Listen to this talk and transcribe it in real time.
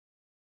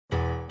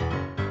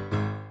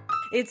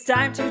It's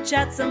time to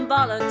chat some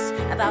bollocks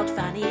about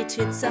fanny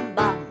tits and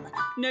bum.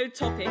 No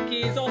topic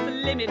is off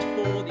limit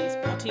for these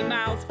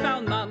potty-mouthed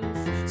foul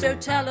mums. So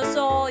tell us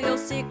all your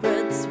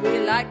secrets, we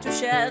like to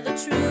share the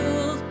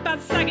truth.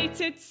 Bad saggy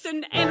tits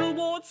and anal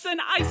warts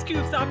and ice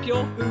cubes up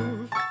your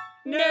hoof.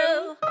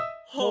 No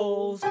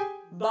holes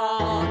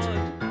barred.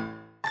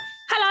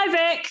 Hello,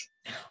 Vic.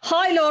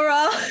 Hi,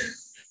 Laura.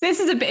 This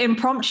is a bit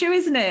impromptu,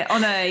 isn't it?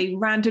 On a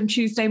random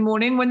Tuesday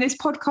morning when this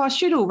podcast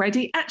should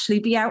already actually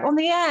be out on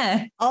the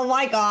air. Oh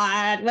my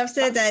God,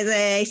 website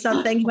daisy,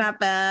 something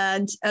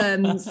happened.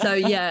 So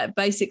yeah,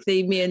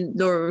 basically me and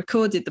Laura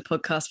recorded the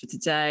podcast for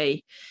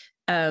today.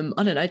 I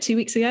don't know, 2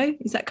 weeks ago.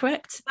 Is that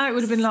correct? No, it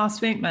would have been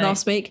last week, mate.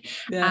 Last week.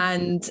 Yeah.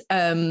 And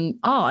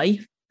I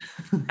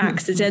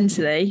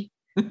accidentally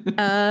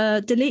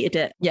deleted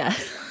it. Yeah.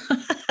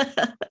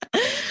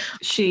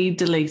 She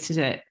deleted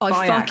it.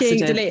 I fucking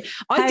deleted.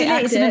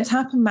 Accidents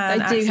happen, man.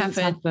 They do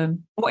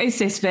happen. What is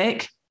this,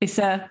 Vic? It's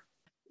a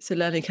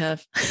learning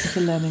curve. It's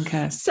a learning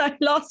curve. So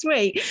last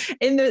week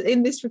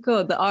in this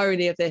record, the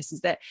irony of this is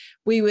that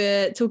we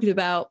were talking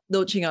about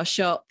launching our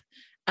shop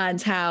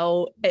and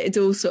how it's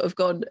all sort of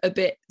gone a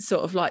bit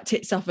sort of like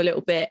tits up a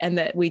little bit, and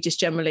that we just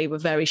generally were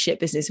very shit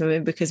business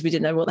women because we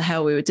didn't know what the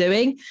hell we were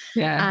doing.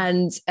 Yeah.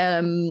 And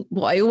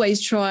what I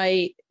always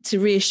try to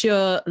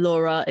reassure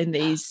Laura in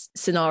these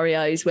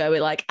scenarios where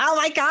we're like, oh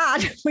my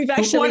God, we've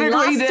actually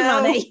lost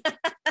money.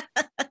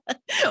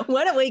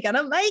 When are we going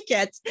to make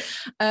it?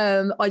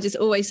 I just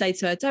always say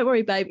to her, don't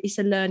worry, babe, it's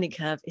a learning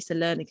curve. It's a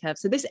learning curve.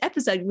 So this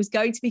episode was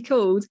going to be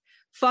called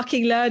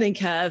fucking Learning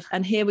Curve.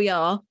 And here we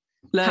are,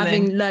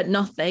 having learned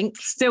nothing.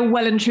 Still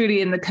well and truly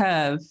in the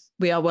curve.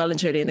 We are well and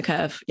truly in the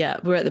curve.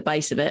 Yeah, we're at the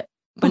base of it.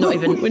 We're not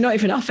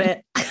even off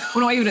it.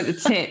 We're not even at the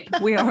tip.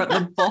 We are at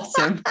the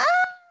bottom.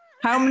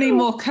 How many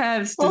more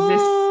curves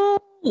does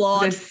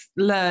this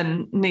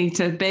learn need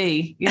to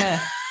be? Yeah.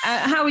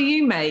 How are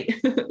you, mate?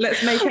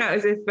 Let's make out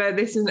as if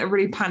this isn't a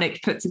really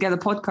panicked, put together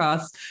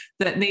podcast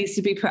that needs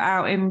to be put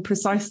out in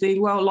precisely,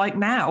 well, like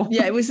now.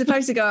 Yeah, it was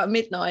supposed to go out at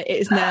midnight. It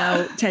is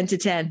now 10 to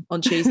 10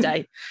 on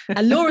Tuesday.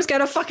 And Laura's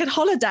going on a fucking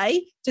holiday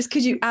just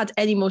because you add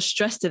any more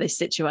stress to this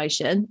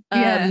situation.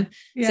 Yeah.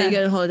 So you're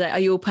going on holiday. Are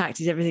you all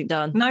packed? Is everything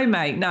done? No,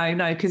 mate. No,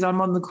 because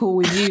I'm on the call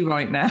with you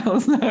right now.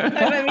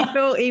 That made me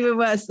feel even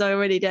worse than I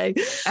already do.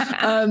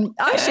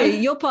 Actually,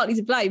 you're partly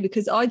to blame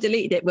because I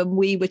deleted it when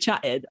we were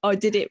chatting. I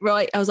did it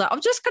right. I was like,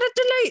 I'm just going to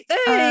delete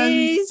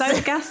these.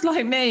 Don't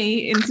gaslight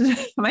me into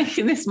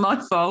making this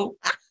my fault.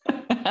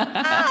 It's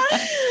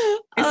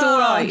all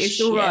right.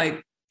 It's all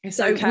right. It's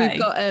so okay. We've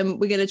got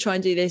we're going to try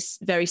and do this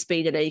very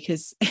speedily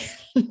because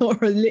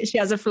Laura literally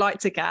has a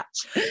flight to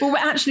catch. Well,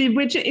 actually,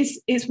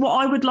 it's what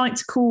I would like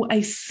to call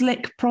a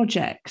slick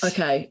project.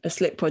 Okay, a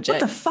slick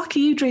project. What the fuck are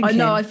you drinking? I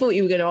know, I thought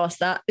you were going to ask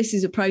that. This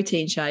is a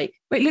protein shake.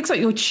 Wait, it looks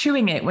like you're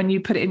chewing it when you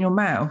put it in your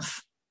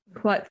mouth.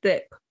 Quite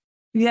thick.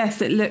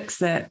 Yes, it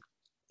looks it.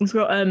 It's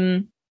got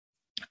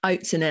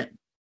oats in it.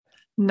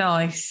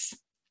 Nice.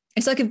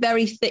 It's like a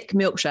very thick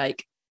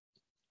milkshake.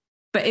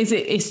 But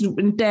it's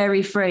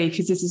dairy free?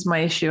 Because this is my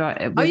issue.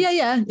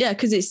 Yeah,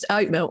 because it's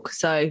oat milk.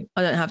 So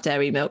I don't have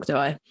dairy milk, do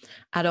I?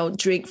 I don't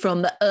drink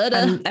from the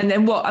udder. And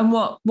then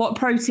what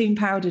protein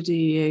powder do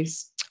you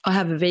use? I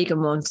have a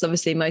vegan one because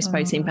obviously most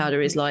protein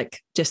powder is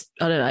like just,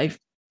 I don't know,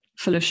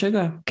 full of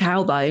sugar,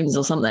 cow bones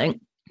or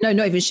something. No,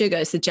 not even sugar.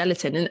 It's the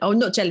gelatin. And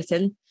not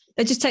gelatin.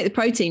 They just take the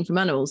protein from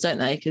animals, don't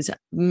they? Because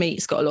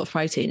meat's got a lot of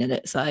protein in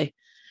it. So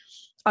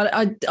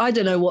I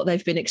don't know what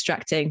they've been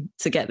extracting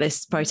to get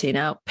this protein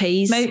out.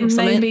 Peas or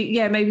something?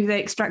 Maybe they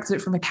extracted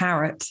it from a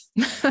carrot.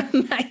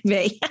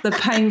 Maybe. The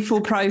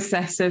painful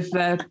process of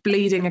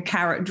bleeding a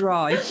carrot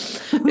dry.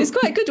 It's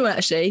quite a good one,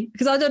 actually,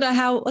 because I don't know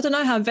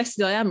how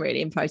invested I am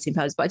really in protein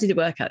powders, but I did a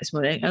workout this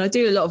morning and I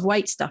do a lot of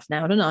weight stuff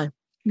now, don't I?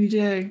 You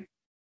do.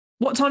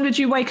 What time did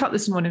you wake up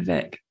this morning,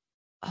 Vic?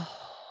 Oh,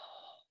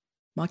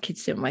 my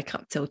kids didn't wake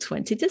up till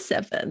 20 to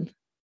 7.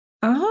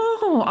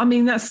 Oh, I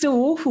mean, that's still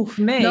awful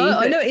for me. No,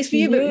 I know it's for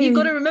you, but you've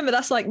got to remember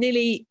that's like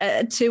nearly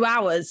 2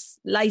 hours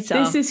later.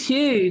 This is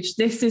huge.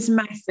 This is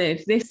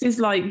massive. This is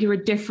like you're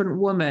a different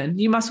woman.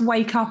 You must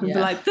wake up and be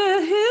like, the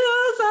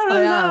hills are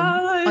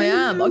alive. I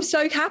am. I'm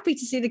so happy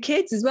to see the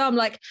kids as well. I'm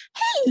like,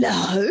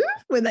 hello,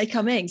 when they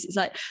come in. It's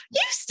like,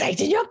 you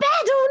stayed in your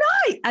bed all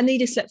night. And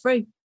Nita slept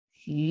through.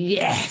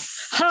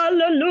 Yes.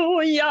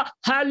 Hallelujah.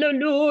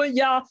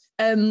 Hallelujah.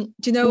 Do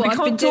you know what I've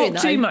been doing? We can't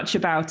talk too much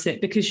about it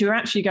because you're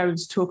actually going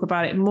to talk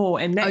about it more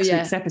in next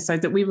week's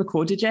episode that we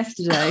recorded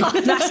yesterday.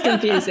 That's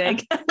confusing.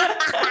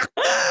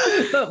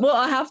 But what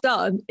I have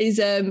done is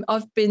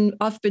I've been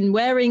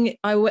wearing,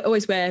 I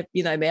always wear,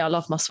 you know me, I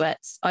love my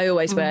sweats. I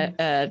always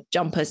wear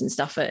jumpers and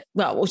stuff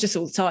just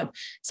all the time.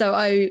 So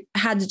I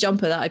had a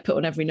jumper that I put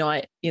on every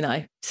night, you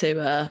know,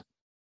 to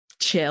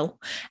chill,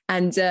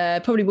 and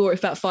probably wore it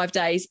for about 5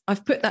 days.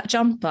 I've put that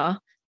jumper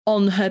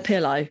on her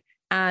pillow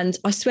and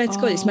I swear to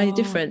God it's made a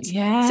difference.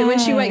 Yeah. So when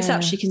she wakes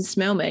up she can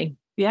smell me.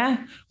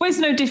 Yeah. Well, it's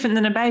no different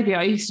than a baby.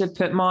 I used to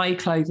put my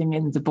clothing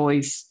in the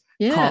boys'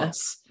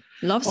 cots.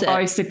 Loves it.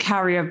 I used to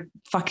carry a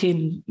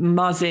fucking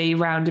muzzy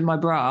round in my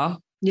bra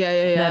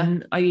Yeah.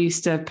 Then I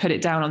used to put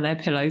it down on their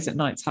pillows at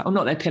night time, or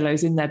not their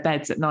pillows, in their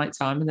beds at night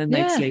time, and then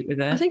they'd sleep with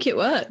it. I think it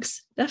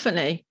works,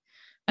 definitely.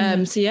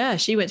 So yeah,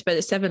 she went to bed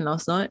at 7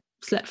 last night,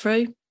 slept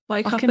through,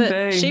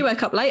 she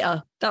woke up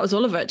later. That was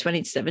Oliver at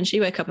 20 to 7.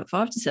 She woke up at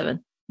 5 to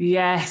 7.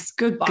 Yes,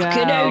 good girl.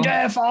 Fucking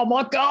Edith, oh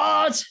my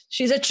God.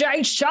 She's a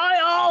changed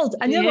child.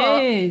 And you know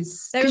what?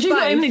 Because you're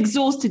not even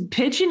exhausted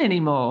pigeon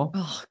anymore.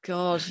 Oh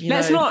God.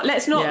 Let's not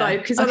though,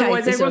 because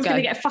otherwise everyone's going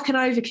to get fucking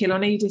overkill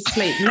on Edith's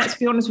sleep. And let's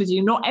be honest with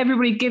you, not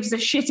everybody gives a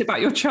shit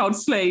about your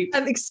child's sleep.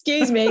 And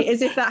excuse me,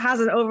 as if that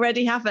hasn't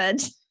already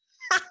happened.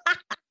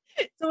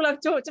 It's all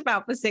I've talked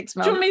about for 6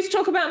 months. Do you want me to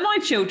talk about my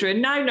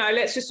children? No,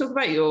 let's just talk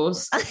about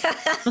yours.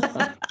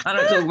 I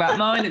don't talk about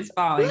mine, it's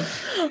fine.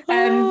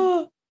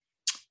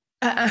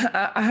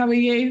 How are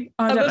you?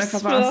 I don't know if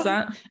I've asked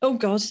that. Oh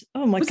God.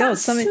 Oh my God.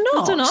 Something.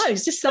 Snot? I don't know.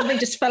 It's just something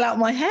just fell out of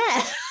my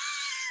hair.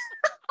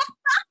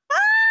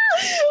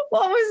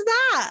 What was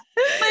that?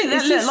 Mate,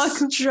 that looked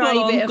like a stray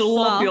bit of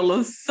globule fluff.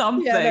 or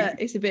something. Yeah,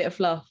 it's a bit of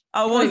fluff.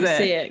 Oh, was it?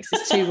 See it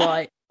because it's too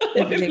white.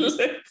 Everything's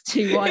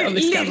too white on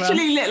this camera. It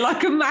literally looked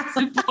like a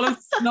massive ball of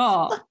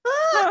snot.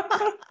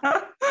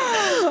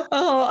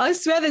 Oh, I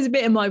swear there's a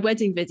bit in my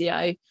wedding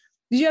video.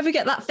 Did you ever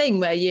get that thing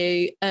where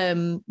you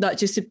like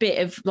just a bit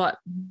of like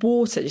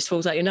water just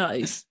falls out your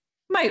nose?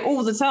 Mate,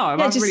 all the time.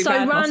 Yeah, just really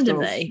so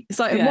randomly. It's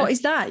like, what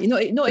is that?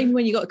 You're not even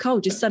when you got a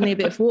cold, just suddenly a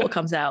bit of water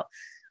comes out.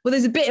 Well,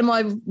 there's a bit in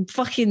my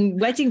fucking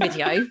wedding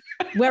video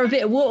where a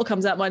bit of water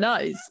comes out my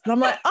nose. And I'm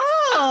like,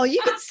 oh, you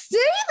could see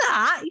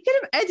that. You could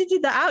have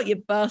edited that out, you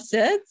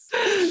bastards.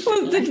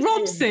 Well, did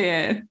Rob see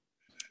it?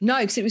 No,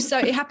 because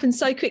it happened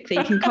so quickly.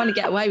 You can kind of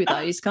get away with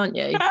those, can't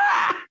you?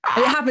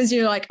 And it happens,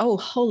 you're like, oh,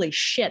 holy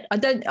shit.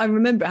 I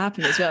remember it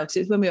happened as well, because it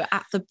was when we were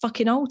at the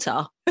fucking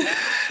altar,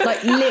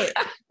 like lit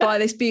by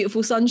this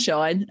beautiful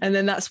sunshine. And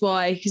then that's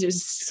why, because it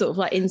was sort of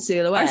like in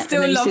silhouette. I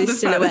still love the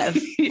silhouette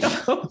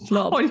of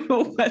on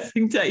your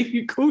wedding day,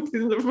 you called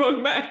in the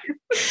wrong name.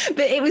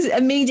 But it was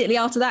immediately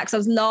after that, because I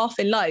was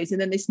laughing loads,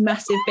 and then this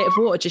massive bit of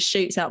water just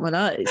shoots out my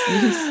nose. You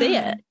can see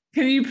it.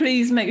 Can you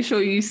please make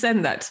sure you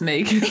send that to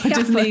me? Because I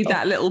just need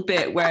that little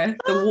bit where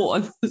the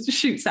water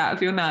shoots out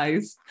of your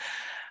nose.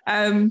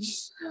 Should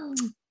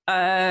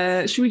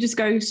we just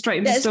go straight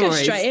into stories? Let's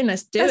go straight in.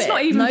 Let's do it. Let's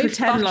not even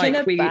pretend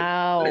like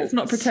let's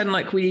not pretend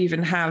like we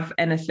even have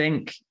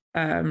anything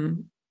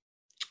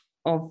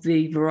of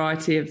the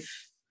variety of.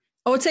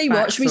 I'll tell you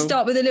what, should we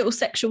start with a little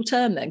sexual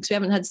term then? Because we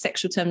haven't had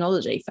sexual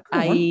terminology for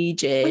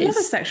ages. We love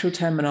a sexual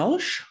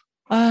terminology.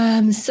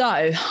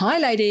 So, hi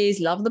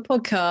ladies, love the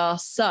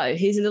podcast. So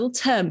here's a little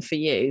term for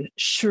you: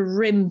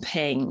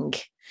 shrimping.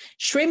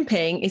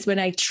 Shrimping is when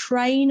a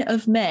train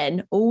of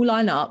men all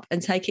line up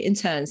and take it in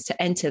turns to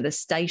enter the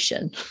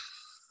station.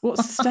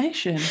 What's the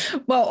station?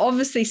 Well,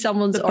 obviously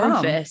someone's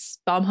orifice,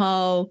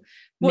 bumhole.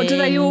 What, do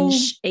they all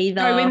either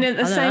go in at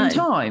the same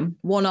time?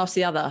 One after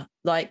the other,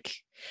 like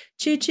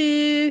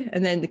choo-choo,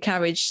 and then the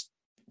carriage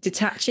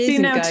detaches. See,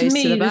 and now goes to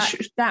me, to the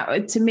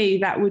back. to me,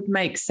 that would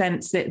make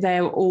sense that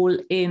they're all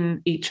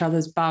in each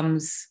other's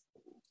bums.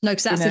 No,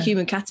 because that's a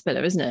human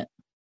caterpillar, isn't it?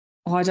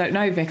 Oh, I don't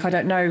know, Vic. I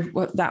don't know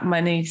what that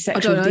many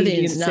sexual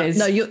deviance is.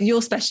 No,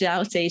 your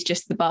speciality is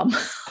just the bum.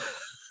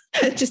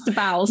 Just the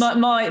bowels.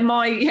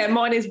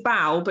 Mine is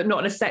bowel, but not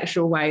in a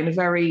sexual way, in a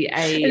very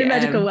in a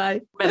medical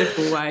way.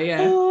 Medical way,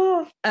 yeah.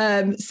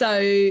 So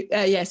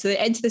they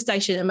enter the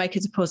station and make a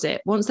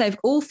deposit. Once they've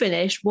all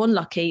finished, one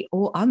lucky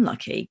or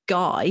unlucky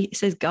guy, it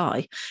says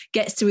guy,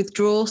 gets to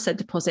withdraw said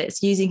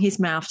deposits using his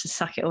mouth to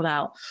suck it all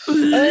out.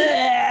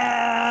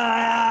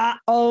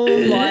 Oh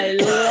my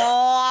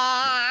Lord.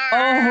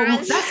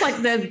 Oh, that's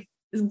like the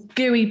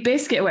gooey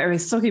biscuit or whatever,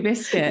 soggy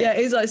biscuit. Yeah,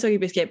 it's like soggy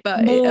biscuit, but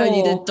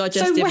only the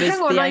digestive is hang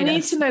on, the I anus.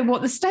 need to know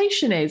what the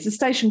station is. The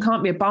station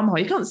can't be a bumhole.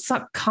 You can't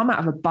suck cum out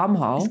of a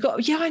bumhole.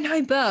 I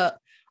know, but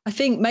I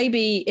think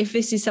maybe if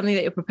this is something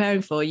that you're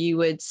preparing for, you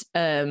would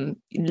loosen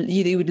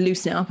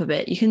it up a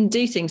bit. You can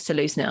do things to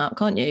loosen it up,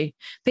 can't you?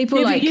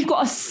 But you've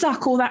got to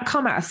suck all that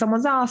cum out of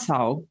someone's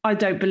asshole. I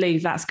don't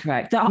believe that's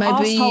correct. The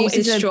maybe asshole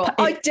is a straw.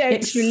 I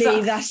don't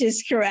believe that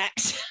is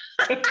correct.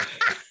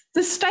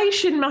 The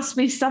station must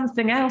be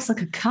something else,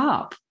 like a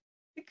cup.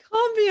 It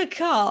can't be a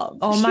cup.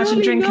 Oh,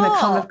 imagine drinking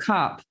a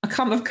cup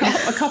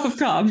of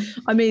cum.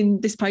 I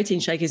mean, this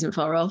protein shake isn't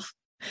far off.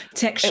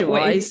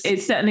 Texture-wise,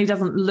 it certainly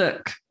doesn't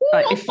look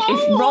like if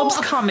Rob's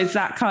cum is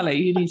that colour,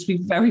 you need to be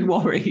very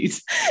worried.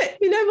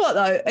 You know what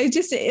though?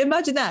 Just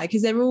imagine that,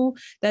 because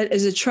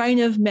there's a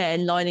train of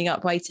men lining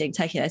up, waiting,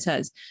 taking their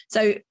turns.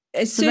 So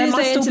as soon as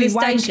they enter the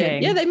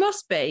station, wanking. They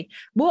must be.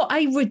 What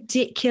a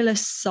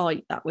ridiculous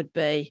sight that would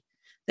be.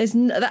 There's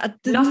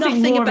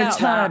nothing more about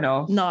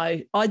eternal. That.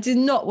 No, I do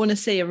not want to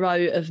see a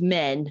row of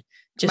men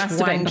just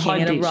masturbating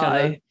wanking in a row.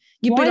 Other.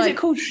 Why is it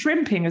called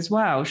shrimping as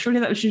well? Surely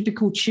that should be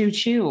called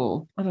chew-chew,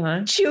 or I don't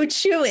know.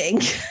 Chew-chewing.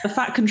 The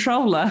fat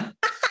controller.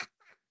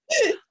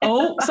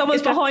 Oh,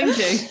 someone's behind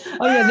you.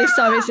 Oh yeah, this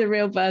time it's a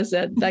real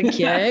person. Thank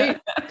you.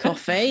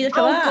 Coffee. Look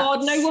at that.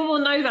 God, no one will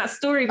know that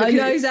story. I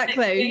know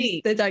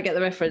exactly. They don't get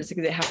the reference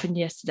because it happened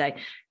yesterday.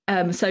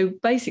 So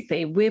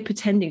basically, we're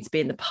pretending to be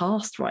in the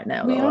past right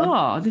now. We Laura.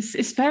 are. This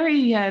is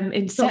very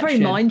Inception. It's not very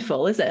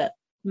mindful, is it?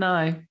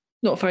 No.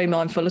 Not very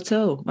mindful at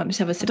all. Let me just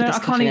have a sip of this I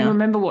can't even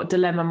remember what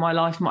dilemma my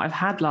life might have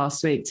had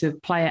last week to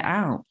play it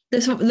out.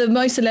 The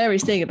most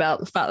hilarious thing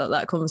about the fact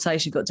that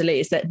conversation got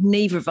deleted is that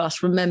neither of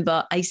us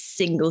remember a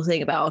single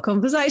thing about our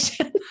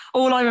conversation.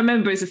 All I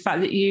remember is the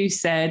fact that you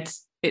said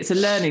it's a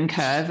learning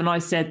curve, and I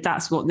said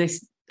that's what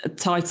this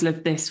title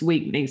of this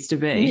week needs to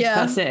be. Yeah,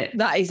 that's it.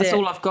 That's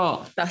all I've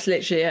got. That's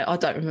literally it. I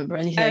don't remember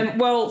anything.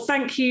 Well,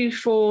 thank you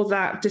for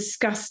that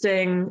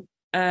disgusting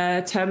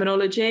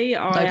terminology.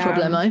 No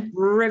problemo.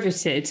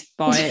 Riveted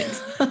by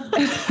it.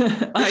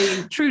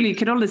 I truly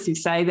can honestly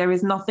say there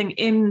is nothing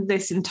in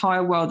this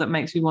entire world that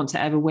makes me want to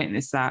ever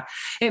witness that.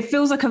 It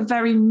feels like a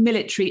very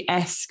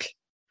military-esque,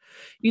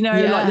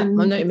 like a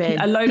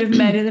load of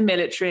men in the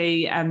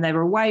military, and they're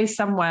away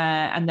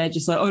somewhere and they're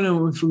just like, oh no,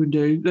 what we can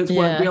do? Let's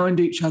work behind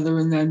each other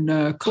and then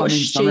come in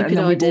somewhere, and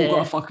then we've all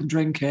got to fucking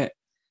drink it.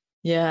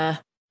 Yeah.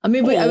 I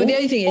mean, the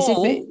only thing is,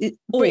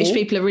 British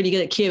people are really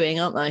good at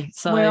queuing, aren't they?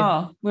 So we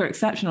are. We're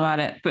exceptional at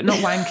it, but not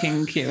wanking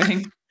and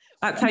queuing.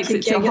 That takes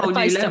it to a whole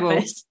new level.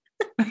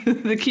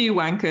 The queue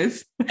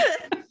wankers.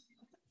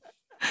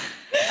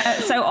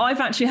 So I've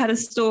actually had a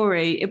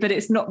story, but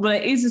it's not. Well,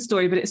 it is a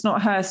story, but it's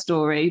not her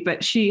story.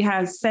 But she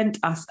has sent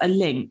us a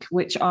link,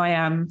 which I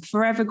am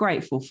forever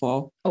grateful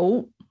for.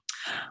 Oh.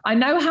 I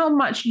know how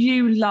much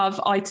you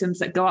love items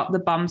that go up the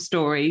bum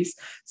stories,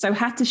 so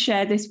had to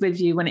share this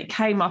with you when it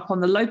came up on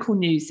the local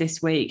news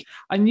this week.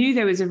 I knew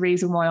there was a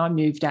reason why I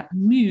moved out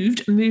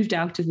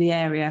of the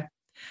area.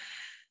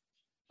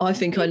 I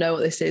think I know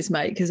what this is,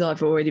 mate, because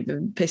I've already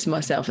been pissing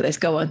myself at this.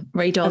 Go on,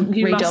 read on.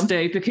 You must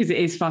do, because it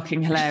is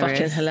fucking hilarious. It's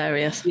fucking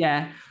hilarious.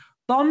 Yeah.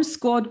 Bomb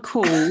squad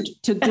called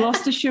to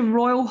Gloucestershire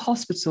Royal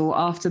Hospital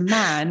after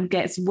man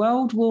gets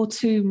World War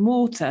II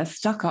mortar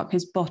stuck up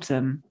his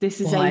bottom.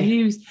 This is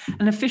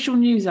an official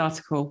news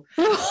article.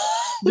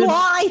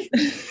 Why?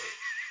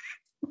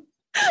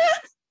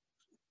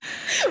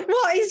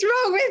 What is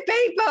wrong with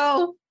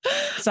people?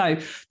 So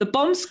the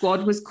bomb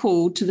squad was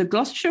called to the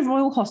Gloucestershire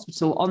Royal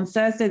Hospital on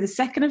Thursday, the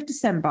 2nd of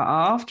December,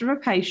 after a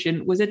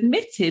patient was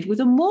admitted with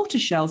a mortar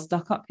shell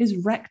stuck up his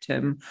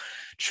rectum.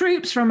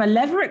 Troops from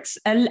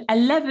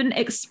 11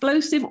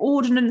 Explosive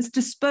Ordnance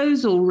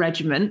Disposal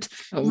Regiment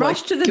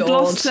rushed to the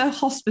Gloucester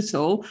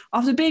Hospital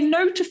after being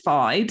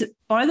notified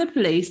by the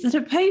police that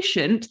a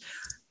patient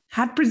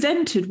had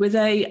presented with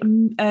a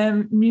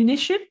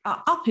munition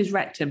up his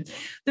rectum.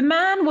 The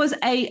man was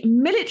a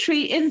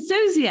military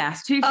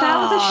enthusiast who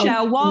found the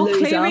shell while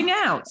clearing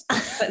out,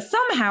 but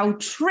somehow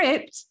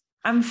tripped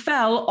and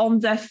fell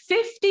on the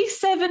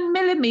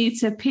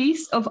 57mm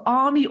piece of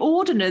army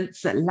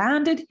ordnance that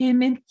landed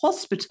him in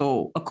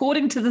hospital,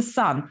 according to The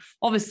Sun.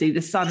 Obviously,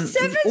 The Sun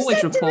 7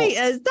 always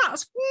centimetres,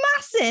 that's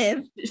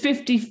massive.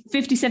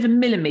 57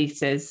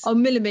 millimetres. Oh,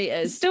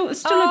 millimetres. Still a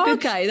good...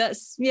 Okay,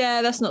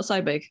 that's not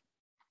so big.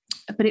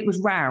 But it was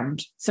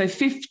round. So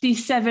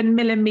 57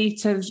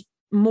 millimeters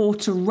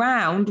mortar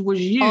round was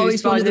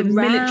used by the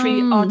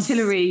military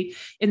artillery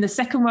in the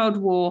Second World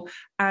War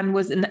and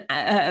was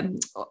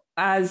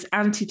as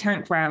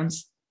anti-tank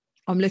rounds.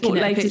 I'm looking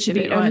at a picture of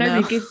it right now.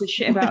 Nobody gives a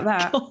shit about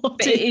that. God,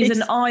 but it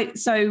is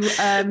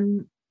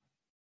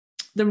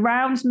the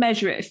rounds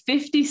measure it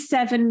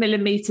 57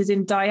 millimeters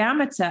in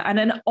diameter and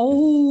an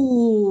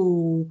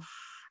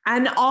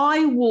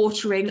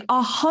eye-watering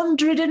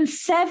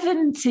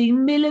 170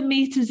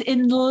 millimeters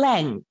in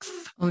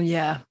length. Oh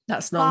yeah,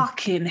 that's long.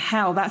 Fucking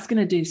hell, that's going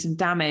to do some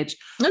damage.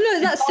 No,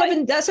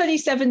 that's only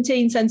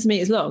 17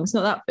 centimeters long. It's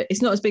not that big.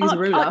 It's not as big as a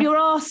ruler. Up your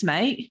arse,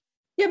 mate.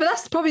 Yeah, but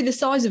that's probably the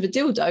size of a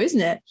dildo,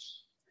 isn't it?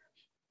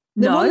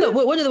 One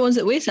of the ones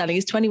that we're selling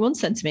is 21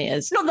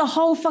 centimeters. Not the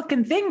whole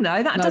fucking thing,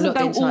 though. That doesn't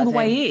go all the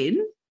way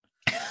in.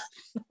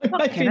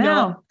 Maybe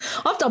not.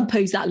 I've done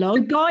poos that long.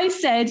 The guy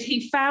said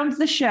he found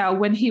the shell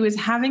when he was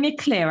having a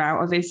clear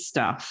out of his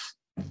stuff.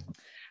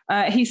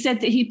 He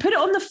said that he put it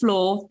on the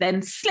floor,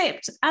 then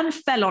slipped and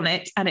fell on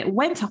it, and it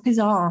went up his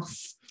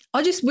arse.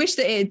 I just wish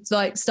that it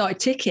started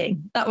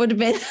ticking. That would have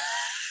been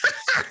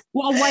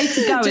what a way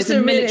to go as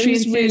a military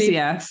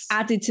enthusiast. Really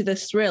added to the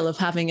thrill of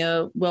having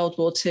a World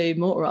War II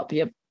mortar up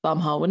your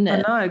bumhole, wouldn't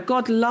it? I know.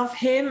 God love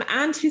him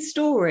and his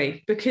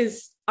story,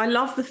 because I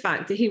love the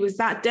fact that he was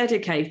that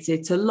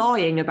dedicated to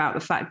lying about the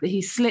fact that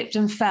he slipped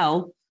and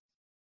fell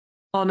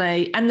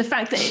and the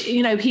fact that,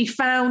 he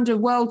found a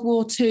World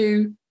War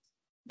II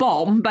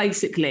bomb,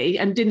 basically,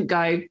 and didn't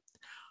go,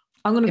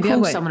 I'm going to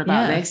call someone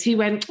about this. He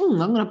went, I'm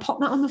going to pop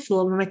that on the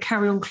floor. I'm going to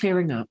carry on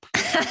clearing up.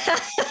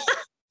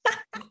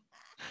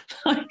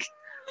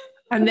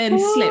 And then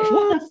slip.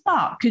 What the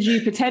fuck could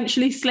you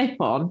potentially slip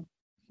on?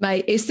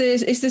 Mate, it's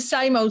the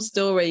same old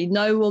story.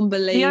 No one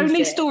believes the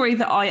only it. story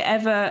that I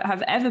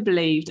have ever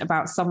believed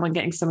about someone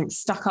getting something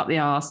stuck up the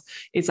arse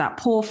is that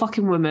poor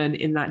fucking woman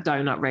in that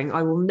donut ring.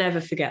 I will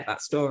never forget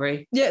that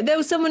story. Yeah, there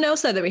was someone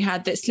else there that we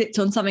had that slipped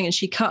on something and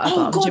she cut her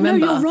bum. Oh God, do you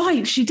remember? no, you're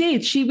right. She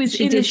did. She was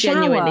in the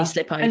shower. Genuinely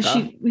slip over. And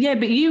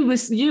but you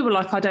were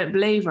like, I don't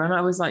believe her. And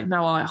I was like,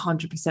 no, I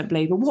 100%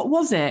 believe her. What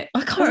was it?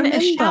 I can't remember.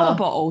 A shower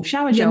bottle,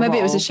 shower gel Yeah, maybe bottle.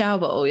 it was a shower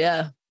bottle,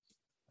 yeah.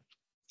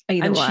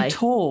 Either way. She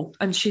tore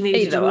and she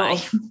needed a lot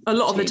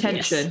of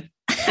attention.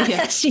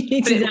 Yeah. She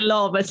needed a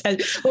lot of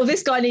attention. Well,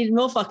 this guy needed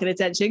more fucking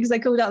attention because they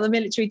called out the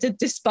military to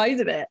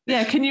dispose of it.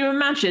 Yeah, can you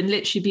imagine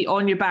literally be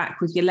on your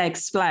back with your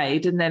legs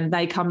splayed and then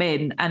they come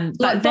in and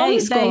like bomb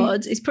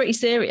squad is pretty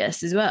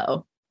serious as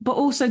well. But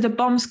also the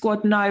bomb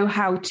squad know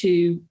how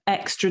to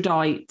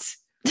extradite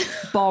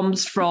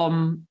bombs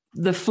from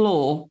the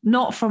floor,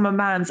 not from a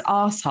man's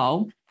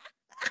arsehole.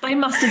 They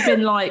must have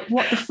been like,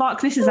 what the fuck?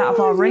 This is out of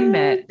our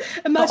remit.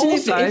 Imagine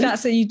also, if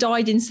that's you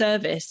died in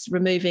service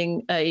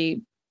removing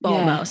a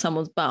bomb out of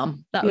someone's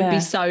bum. That would be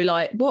so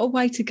like, what a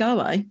way to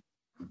go, eh?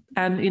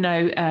 And,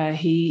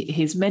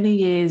 his many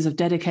years of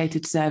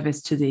dedicated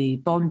service to the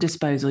bomb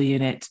disposal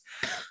unit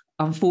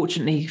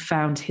unfortunately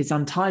found his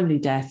untimely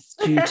death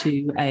due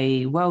to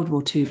a World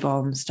War II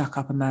bomb stuck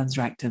up a man's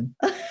rectum.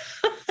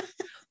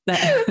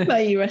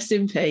 May he rest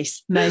in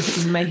peace. May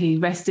he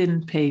rest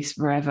in peace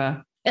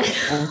forever.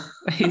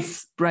 For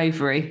his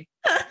bravery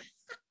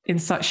in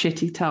such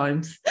shitty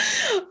times.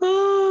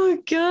 Oh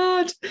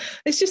God,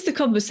 it's just the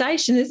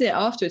conversation, isn't it?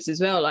 Afterwards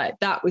as well, like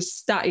that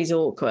is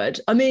awkward.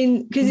 I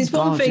mean, because it's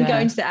one thing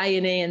going to the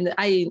A&E and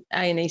the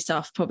A&E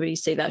staff probably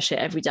see that shit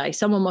every day.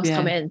 Someone must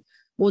come in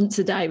once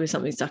a day with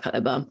something stuck up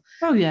their bum.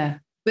 Oh yeah.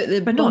 But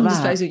the bomb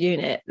disposal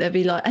unit, they'll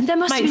be like, and there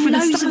must be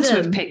loads of them. To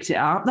have picked it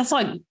up. That's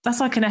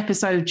like an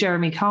episode of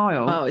Jeremy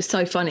Kyle. Oh, it's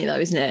so funny though,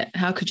 isn't it?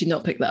 How could you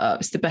not pick that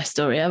up? It's the best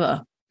story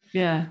ever.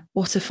 Yeah.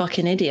 What a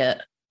fucking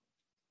idiot.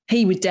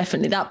 He would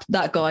definitely,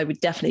 that guy would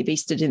definitely be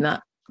stood in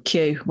that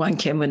queue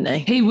wanking, wouldn't he?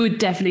 He would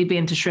definitely be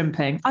into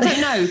shrimping. I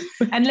don't know,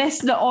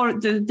 unless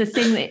the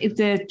thing that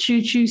the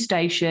choo-choo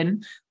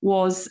station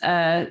was,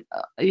 World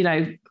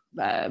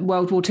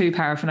War II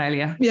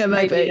paraphernalia. Yeah,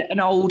 maybe an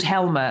old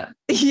helmet.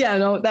 Yeah,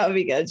 no, that would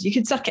be good. You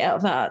could suck it out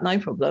of that, no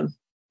problem.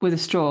 With a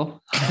straw.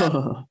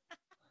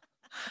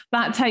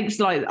 That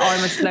takes like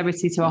I'm a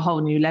Celebrity to a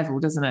whole new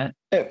level, doesn't it?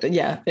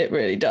 It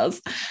really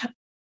does.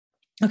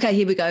 Okay,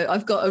 here we go.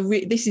 I've got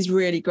this is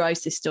really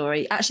gross, this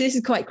story. Actually, this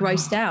is quite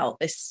grossed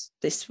out this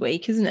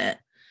week, isn't it?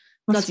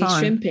 Bloody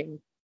shrimping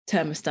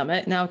turn my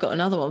stomach. Now I've got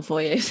another one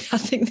for you. I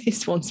think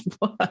this one's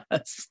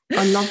worse.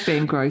 I love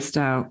being grossed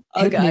out.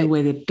 Hit me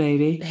with it,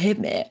 baby. Hit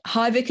me.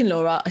 Hi, Vic and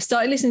Laura. I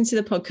started listening to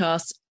your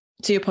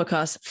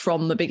podcast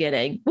from the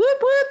beginning. Whoop,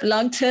 whoop.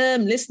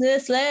 Long-term listener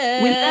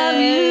slave. We love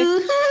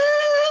you.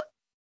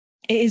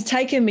 It has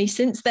taken me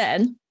since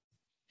then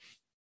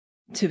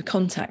to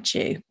contact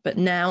you, but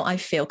now I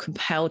feel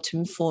compelled to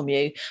inform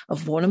you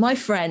of one of my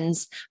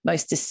friend's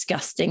most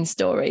disgusting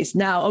stories.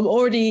 Now I'm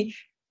already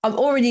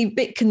a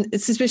bit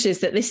suspicious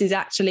that this is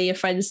actually a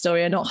friend's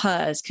story and not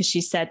hers, because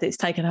she said it's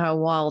taken her a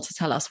while to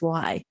tell us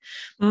why.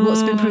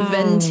 What's been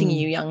preventing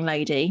you, young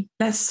lady?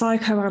 Let's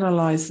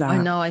psychoanalyze that. I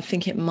know, I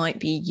think it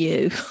might be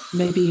you.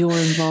 Maybe you're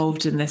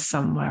involved in this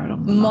somewhere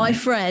along the line. My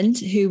friend,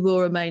 who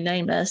will remain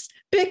nameless,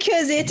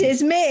 because it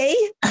is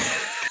me.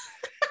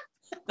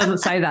 Doesn't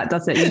say that,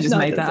 does it? You just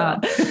made that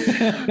up.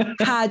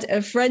 Had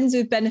a friends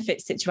with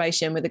benefits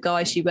situation with a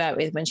guy she worked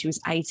with when she was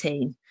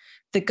 18.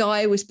 The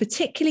guy was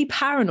particularly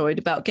paranoid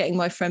about getting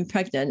my friend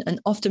pregnant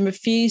and often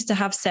refused to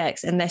have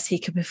sex unless he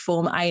could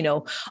perform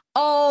anal.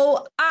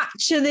 Oh,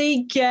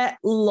 actually get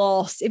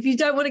lost. If you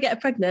don't want to get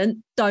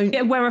pregnant,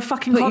 don't wear a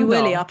fucking put condom.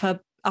 your willy up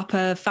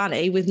a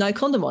fanny with no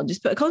condom on.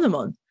 Just put a condom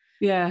on.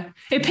 Yeah.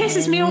 It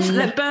pisses me off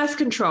that birth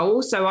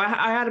control. So I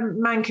had a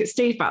mank at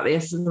Steve about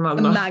this. A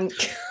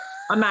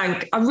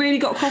mank. I really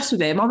got cross with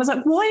him. I was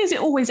like, why is it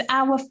always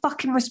our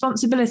fucking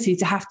responsibility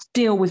to have to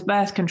deal with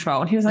birth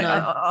control? And he was like,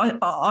 no.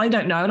 I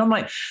don't know. And I'm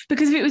like,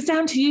 because if it was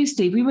down to you,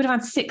 Steve, we would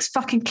have had 6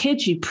 fucking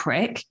kids, you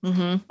prick.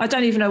 Mm-hmm. I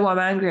don't even know why I'm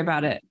angry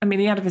about it. I mean,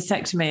 he had a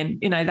vasectomy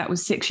and, that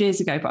was 6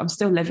 years ago, but I'm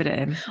still livid at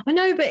him. I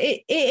know, but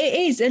it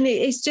is. And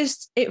it's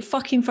just, it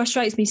fucking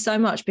frustrates me so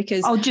much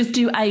because... I'll just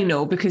do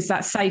anal because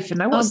that's safer.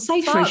 No, what's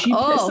safer is you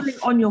put something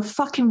on your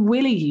fucking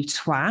willy, you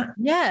twat.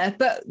 Yeah,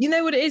 but you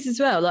know what it is as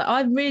well? Like,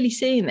 I'm really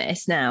seeing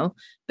this now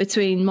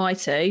between my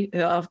two,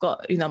 who I've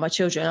got, my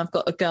children. I've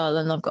got a girl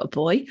and I've got a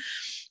boy.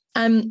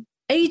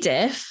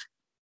 Edith,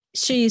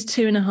 she is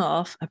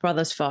 2.5, her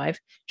brother's 5.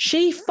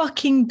 She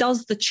fucking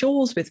does the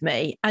chores with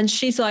me. And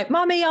she's like,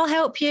 Mummy, I'll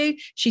help you.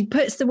 She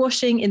puts the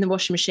washing in the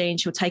washing machine.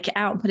 She'll take it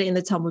out and put it in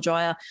the tumble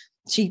dryer.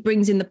 She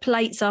brings in the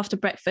plates after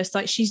breakfast.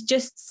 Like, she's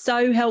just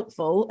so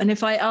helpful. And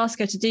if I ask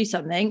her to do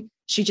something,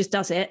 she just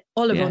does it.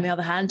 Oliver, on the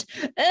other hand,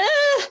 I can't do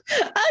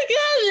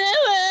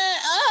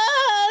it.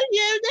 Oh,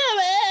 you do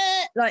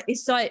it. Like,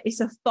 it's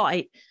a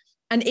fight.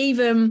 And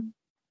even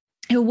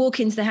he'll walk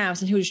into the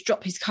house and he'll just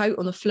drop his coat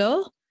on the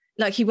floor.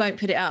 like he won't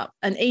put it up.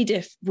 And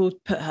Edith will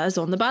put hers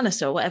on the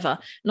banister or whatever.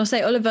 And I'll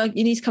say, Oliver,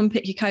 you need to come and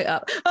pick your coat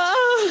up.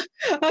 Oh,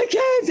 I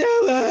can't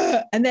do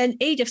it. And then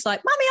Edith's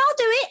like, Mummy, I'll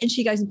do it. And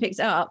she goes and picks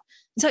it up.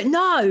 It's like,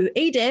 no,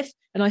 Edith.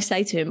 And I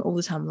say to him all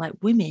the time, like,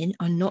 women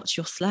are not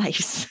your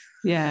slaves.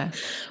 Yeah.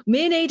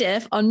 Me and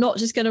Edith are not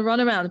just going to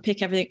run around and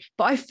pick everything.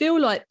 But I feel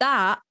like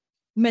that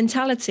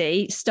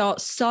mentality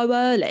starts so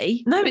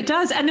early. No, it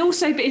does. And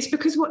also, but it's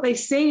because what they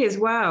see as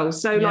well.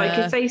 So like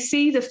if they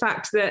see the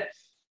fact that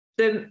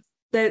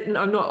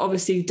I'm not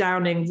obviously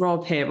downing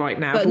Rob here right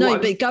now.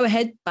 But go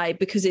ahead, babe,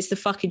 because it's the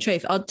fucking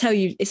truth. I'll tell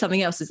you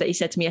something else is that he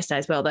said to me yesterday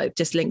as well, that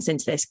just links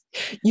into this.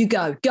 You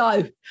go.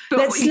 But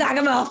let's slag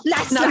them off.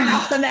 Let's slag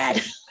off the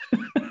men.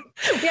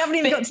 We haven't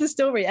even got to the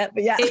story yet,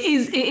 but yeah. It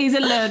is a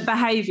learned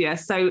behaviour.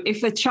 So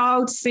if a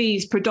child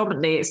sees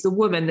predominantly it's the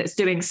woman that's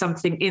doing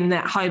something in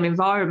that home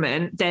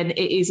environment, then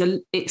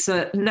it's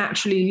a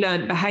naturally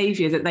learned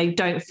behaviour that they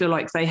don't feel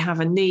like they have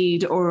a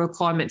need or a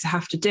requirement to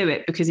have to do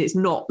it because it's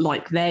not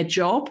like their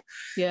job.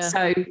 Yeah.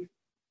 So,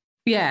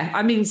 yeah,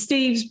 I mean,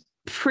 Steve's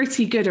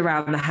pretty good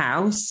around the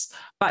house,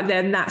 but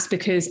then that's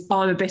because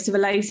I'm a bit of a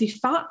lazy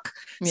fuck.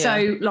 Yeah.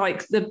 So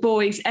like the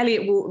boys,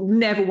 Elliot will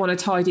never want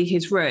to tidy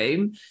his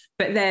room,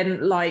 but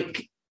then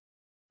like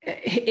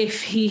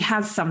if he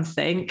has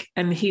something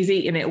and he's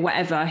eating it or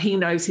whatever, he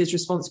knows his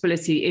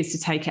responsibility is to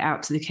take it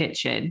out to the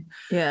kitchen.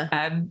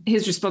 Yeah.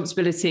 His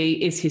responsibility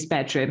is his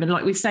bedroom. And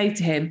like we say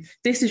to him,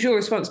 this is your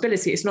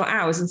responsibility. It's not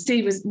ours. And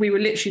we were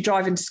literally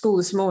driving to school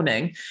this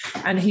morning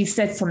and he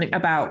said something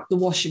about the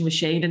washing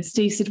machine. And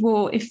Steve said,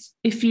 well,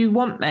 if you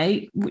want,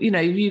 mate, you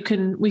know,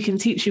 we can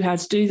teach you how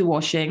to do the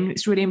washing.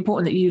 It's really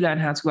important that you learn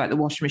how to work the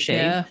washing machine.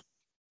 Yeah.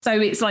 So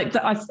it's like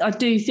that. I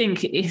do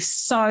think it is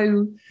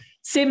so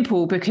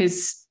simple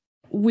because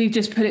we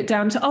just put it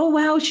down to, oh,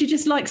 well, she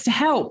just likes to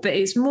help. But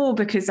it's more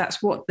because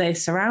that's what they're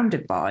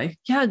surrounded by.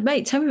 Yeah,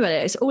 mate, tell me about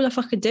it. It's all I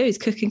fucking do is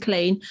cook and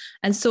clean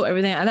and sort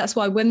everything out. And that's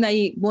why when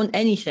they want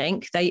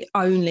anything, they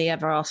only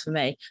ever ask for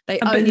me. But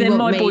then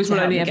my boys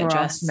will only ever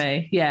ask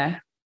me. Yeah.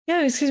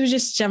 Yeah, it's because we're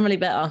just generally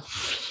better.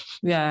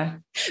 Yeah.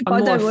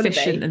 I'm more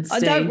efficient than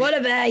Steve. I don't want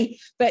to be.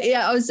 But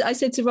yeah, I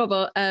said to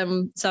Robert,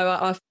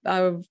 so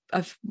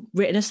I've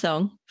written a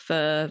song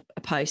for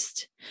a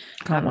post.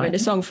 I've written a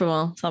song for a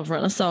while. So I've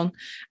written a song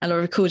and I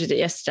recorded it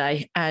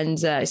yesterday.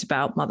 And it's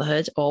about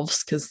motherhood,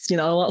 because, you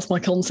know, that's my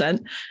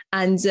content.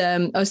 And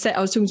I was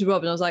talking to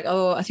Rob and I was like,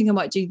 oh, I think I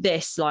might do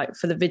this like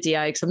for the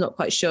video because I'm not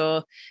quite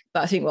sure.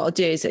 But I think what I'll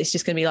do is it's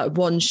just going to be like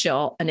one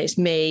shot and it's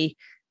me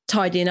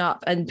tidying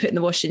up and putting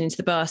the washing into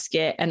the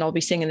basket and I'll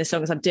be singing the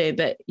song as I'm doing,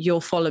 but you'll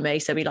follow me.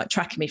 So be like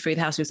tracking me through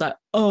the house. He was like,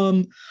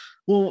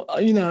 well,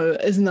 you know,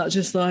 isn't that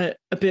just like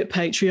a bit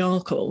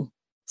patriarchal?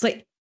 It's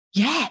like,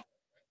 yeah,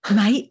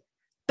 mate.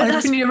 But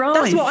that's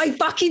what I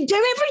fucking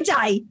do every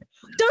day.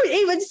 Don't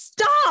even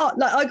start.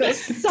 Like I got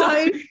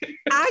so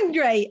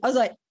angry. I was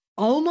like,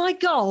 oh my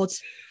God.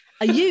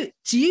 Do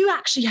you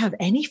actually have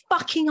any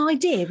fucking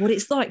idea what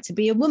it's like to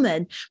be a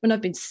woman when I've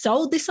been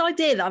sold this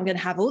idea that I'm going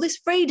to have all this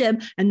freedom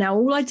and now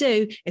all I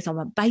do is I'm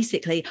a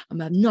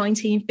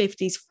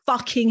 1950s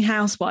fucking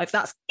housewife.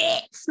 That's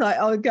it. Like,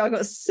 oh God, I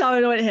got so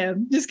annoyed at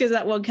him just because of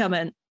that one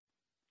comment.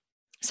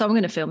 So I'm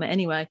going to film it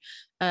anyway,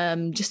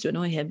 just to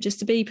annoy him, just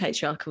to be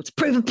patriarchal, to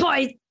prove a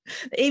point.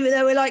 Even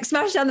though we're like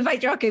smashed down the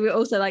patriarchy, we're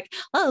also like,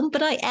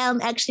 but I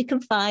am actually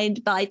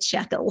confined by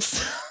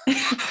shackles.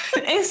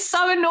 It's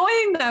so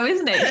annoying though,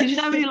 isn't it? Because you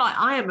know, when you're like,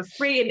 I am a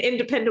free and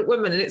independent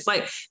woman. And it's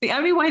like, the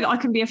only way that I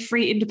can be a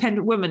free,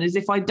 independent woman is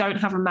if I don't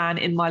have a man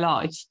in my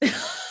life.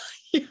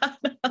 Yeah,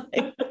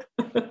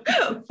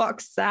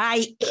 fuck's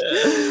sake.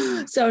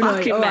 So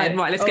annoying.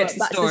 Right, let's get to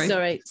the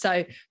story.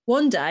 So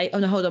one day, oh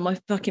no, hold on, my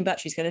fucking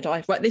battery's going to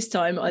die. Right, this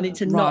time I need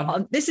to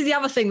not. This is the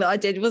other thing that I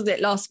did, wasn't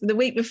it? The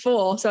week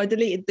before. So I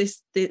deleted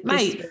this.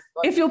 Mate,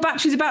 if your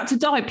battery's about to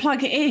die,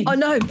 plug it in. I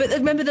know, but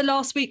remember the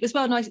last week as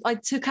well, and I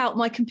took out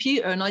my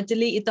computer and I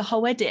deleted the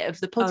whole edit of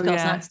the podcast and I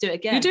had to do it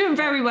again. You're doing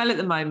very well at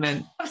the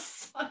moment.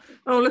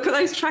 Oh, look at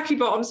those tracky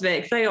bottoms,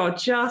 Vic. They are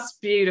just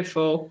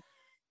beautiful.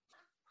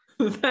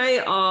 They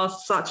are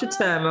such a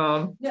turn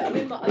on. Yeah, I'm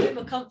in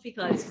my comfy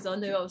clothes because I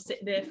knew I was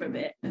sitting there for a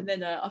bit. And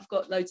then I've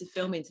got loads of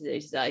filming to do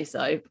today.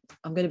 So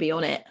I'm going to be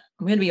on it.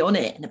 I'm going to be on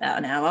it in about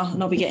an hour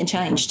and I'll be getting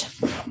changed.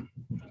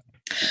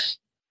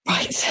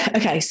 Right.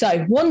 Okay.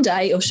 So one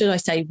day, or should I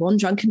say one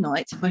drunken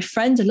night, my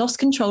friend lost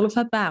control of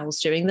her bowels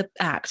during the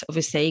act,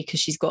 obviously, because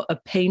she's got a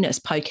penis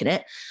poking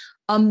it,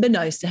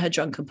 unbeknownst to her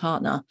drunken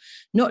partner.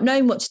 Not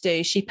knowing what to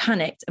do, she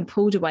panicked and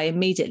pulled away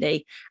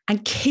immediately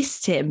and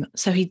kissed him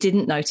so he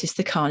didn't notice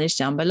the carnage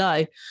down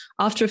below.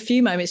 After a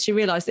few moments, she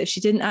realised that if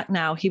she didn't act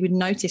now, he would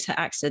notice her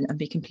accident and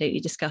be completely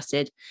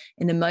disgusted.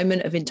 In the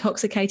moment of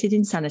intoxicated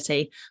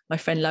insanity, my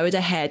friend lowered her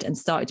head and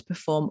started to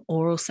perform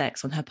oral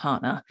sex on her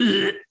partner.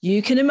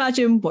 You can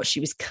imagine what she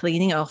was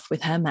cleaning off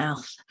with her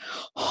mouth.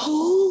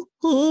 To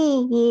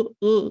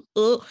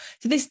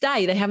this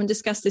day, they haven't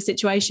discussed the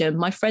situation.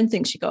 My friend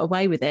thinks she got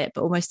away with it,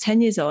 but almost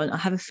 10 years on, I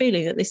have a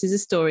feeling that this is a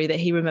story that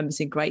he remembers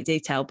in great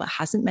detail, but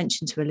hasn't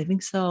mentioned to a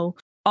living soul.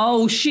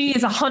 Oh, she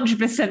is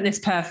 100% this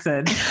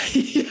person.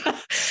 Yeah.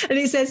 And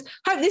it says,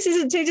 hope this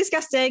isn't too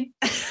disgusting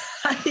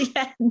at the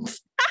end.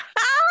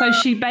 So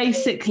she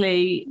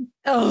basically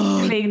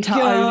cleaned her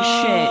God.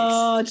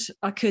 own shit.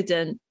 I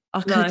couldn't.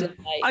 No.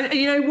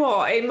 You know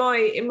what? In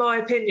my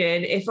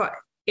opinion,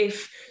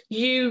 if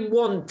you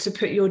want to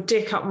put your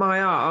dick up my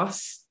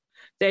ass,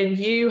 then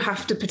you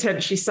have to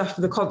potentially suffer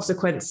the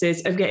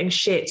consequences of getting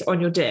shit on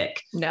your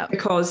dick. Yeah.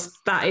 Because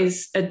that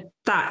is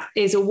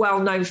a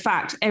well-known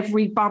fact.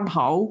 Every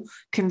bumhole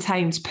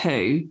contains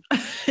poo.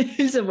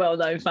 It's a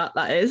well-known fact,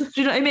 that is.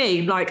 Do you know what I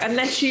mean? Like,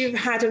 unless you've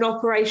had an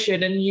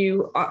operation and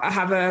you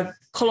have a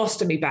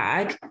colostomy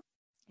bag,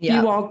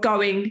 you are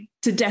going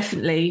to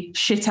definitely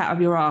shit out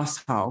of your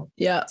asshole.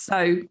 Yeah.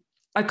 So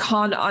I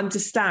can't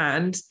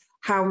understand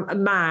how a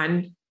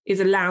man is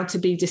allowed to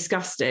be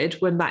disgusted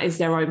when that is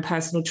their own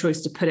personal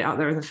choice to put it out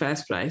there in the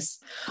first place.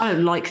 I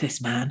don't like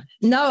this man.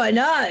 No, I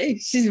know. I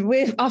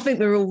think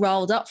we're all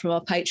rolled up from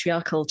our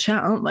patriarchal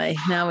chat, aren't we?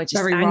 Now we're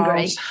just very angry.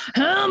 rolled.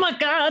 Oh my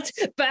God,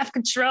 birth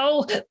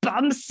control,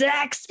 bum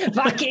sex,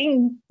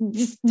 fucking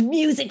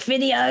music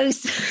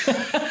videos.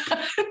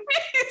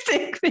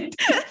 Music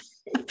videos.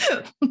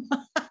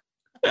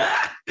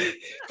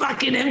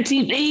 Fucking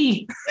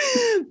MTV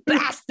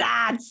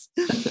bastards.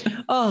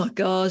 Oh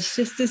God,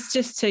 it's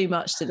just too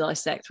much to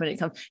dissect when it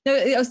comes. No,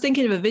 I was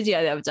thinking of a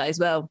video the other day as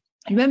well.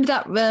 Remember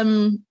that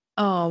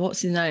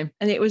what's his name?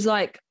 And it was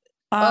like,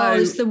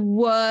 it's the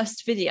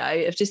worst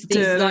video of just these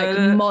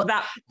yeah.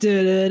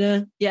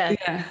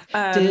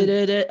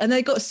 And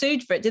they got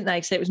sued for it, didn't they?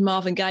 Because it was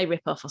Marvin Gaye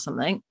ripoff or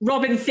something.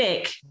 Robin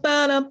Thicke.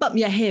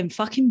 Yeah, him,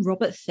 fucking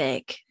Robert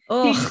Thicke.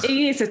 Oh,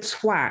 he is a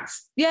twat.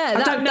 Yeah,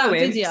 I don't know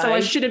him, video, so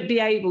I shouldn't be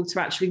able to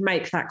actually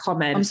make that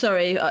comment. I'm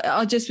sorry,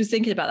 I just was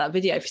thinking about that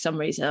video for some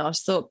reason. I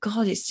just thought,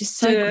 God, it's just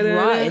so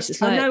gross. It's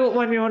like, I know what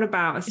one you're on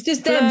about. It's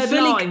just them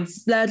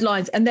blurred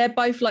lines, and they're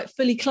both like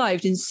fully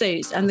clothed in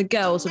suits, and the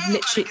girls have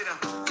literally.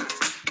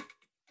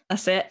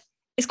 That's it.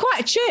 It's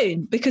quite a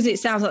tune because it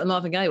sounds like the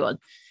Marvin Gaye one,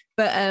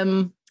 but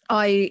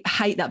I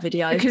hate that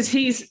video because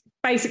he's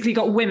basically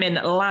got women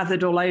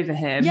lathered all over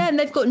him. Yeah, and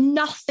they've got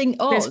nothing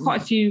on. There's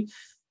quite a few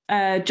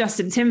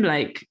Justin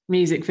Timberlake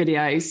music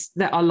videos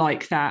that are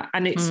like that,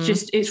 and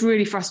it's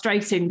really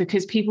frustrating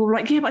because people are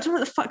like, yeah, but I don't know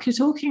what the fuck you're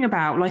talking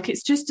about. Like,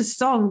 it's just a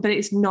song, but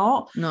it's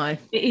not. No,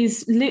 it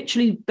is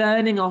literally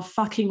burning our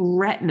fucking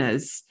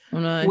retinas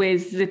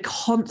with the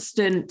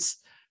constant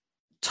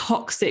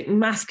toxic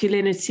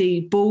masculinity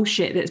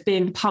bullshit that's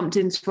being pumped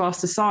into our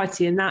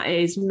society, and that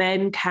is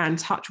men can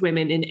touch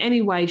women in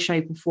any way,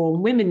 shape or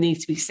form. Women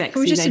need to be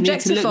sexy. They need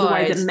to look the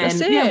way that men.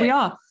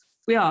 Yeah,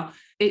 we are.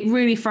 It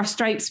really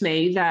frustrates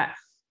me that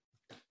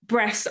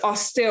breasts are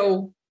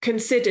still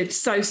considered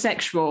so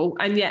sexual,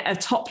 and yet a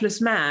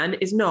topless man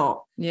is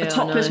not. Yeah, a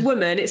topless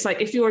woman, it's like,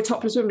 if you're a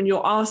topless woman,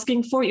 you're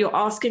asking for it, you're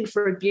asking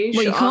for abuse.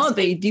 Well, you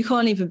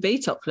can't even be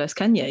topless,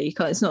 can you? You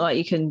can't. It's not like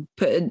you can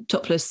put a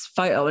topless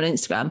photo on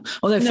Instagram.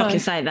 Although fucking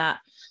say that.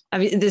 I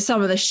mean, there's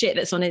some of the shit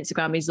that's on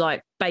Instagram is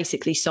like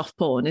basically soft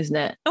porn, isn't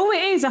it? Oh,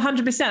 it is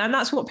 100%. And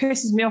that's what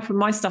pisses me off when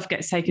my stuff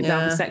gets taken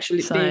down for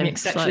being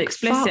sexually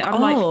explicit.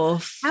 I'm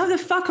like, how the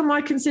fuck am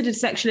I considered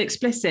sexually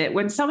explicit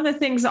when some of the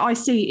things that I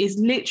see is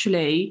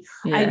literally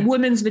a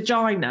woman's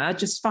vagina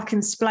just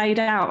fucking splayed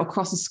out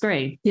across a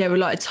screen? Yeah, with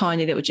like a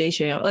tiny little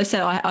G-string. Like I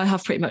said, I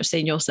have pretty much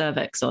seen your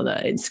cervix on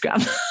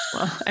Instagram.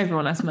 Well,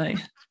 everyone has, mate.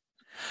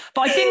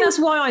 But I think that's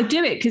why I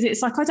do it, because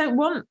it's like, I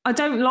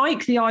don't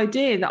like the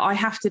idea that I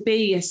have to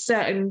be a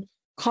certain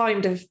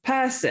kind of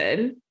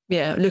person.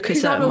 Yeah, look a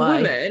certain way. I'm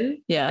a way.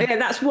 woman. Yeah,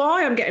 that's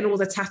why I'm getting all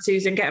the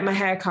tattoos and getting my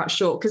hair cut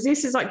short, because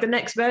this is like the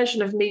next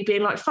version of me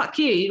being like, fuck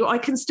you, I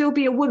can still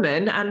be a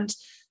woman and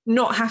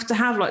not have to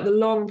have like the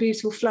long,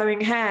 beautiful flowing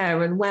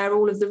hair and wear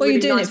all of the. Well, you're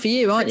doing it for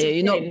you, aren't you?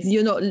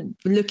 You're not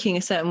looking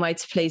a certain way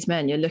to please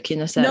men. You're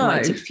looking a certain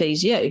way to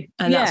please you,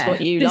 and that's what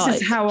you like.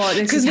 This is how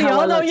I. Because we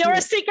all know you're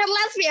a secret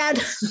lesbian.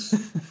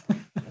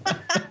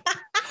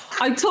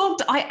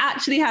 I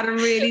actually had a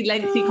really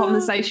lengthy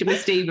conversation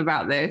with Steve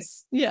about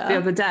this the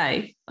other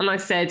day, and I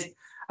said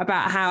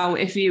about how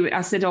if you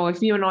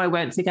and I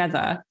weren't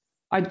together,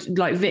 I'd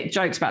like Vic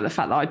jokes about the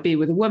fact that I'd be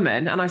with a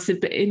woman. And I said,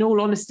 but in all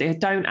honesty, I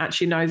don't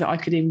actually know that I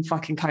could even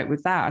fucking cope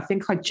with that. I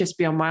think I'd just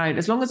be on my own.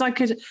 As long as I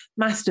could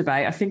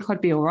masturbate, I think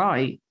I'd be all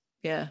right.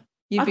 Yeah.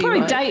 I'd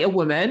probably date a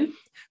woman,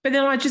 but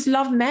then I just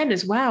love men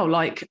as well.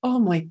 Like, oh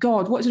my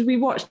God, what did we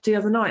watch the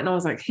other night? And I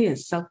was like,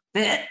 here's so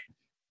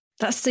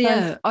that's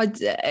to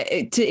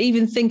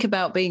even think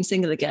about being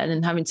single again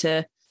and having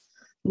to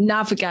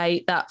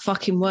navigate that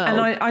fucking world. And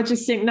I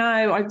just think,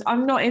 no,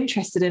 I'm not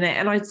interested in it.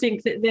 And I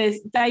think that there's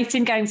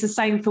dating games the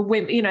same for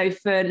women,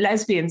 for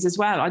lesbians as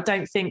well. I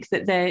don't think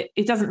that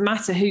it doesn't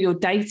matter who you're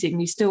dating.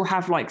 You still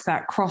have like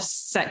that cross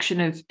section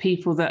of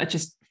people that are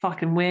just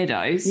fucking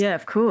weirdos. Yeah,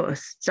 of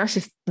course. That's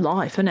just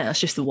life, isn't it? That's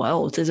just the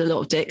world. There's a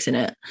lot of dicks in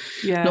it.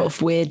 Yeah. A lot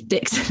of weird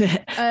dicks in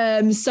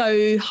it.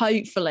 So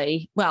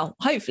hopefully,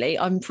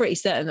 I'm pretty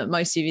certain that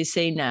most of you have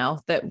seen now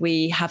that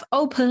we have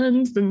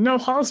opened the No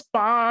Holds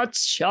Barred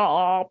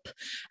shop.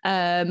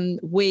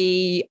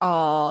 We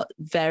are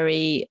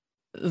very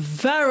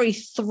very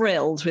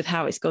thrilled with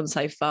how it's gone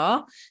so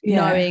far,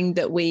 knowing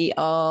that we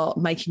are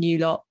making you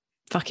lot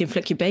fucking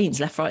flick your beans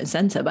left, right and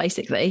centre,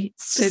 basically.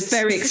 It's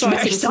very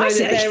exciting to know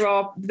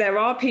that there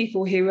are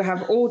people who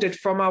have ordered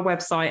from our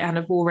website and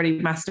have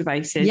already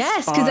masturbated.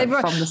 Yes, because they've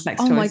from the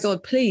sex toys. Oh my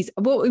God, please.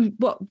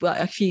 What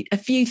a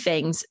few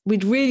things.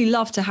 We'd really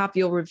love to have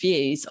your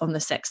reviews on the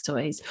sex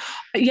toys.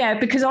 Yeah,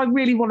 because I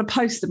really want to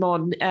post them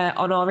on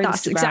our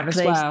Instagram as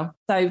well.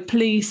 So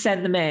please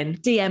send them in.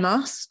 DM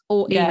us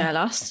or email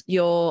us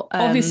your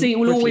obviously it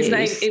will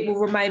reviews. it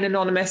will remain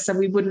anonymous, so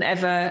we wouldn't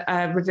ever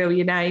reveal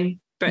your name.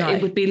 But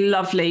it would be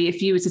lovely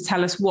if you were to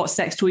tell us what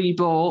sex toy you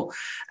bought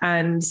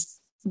and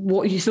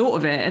what you thought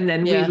of it. And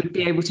then we would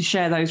be able to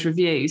share those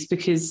reviews,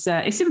 because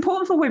it's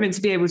important for women to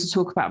be able to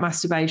talk about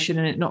masturbation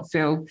and it not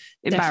feel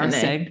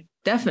embarrassing.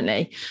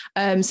 Definitely.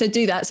 So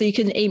do that. So you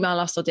can email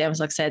us or DM us,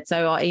 like I said.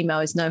 So our email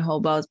is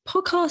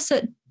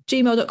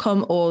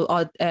noholesbarredpodcast@gmail.com, or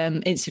our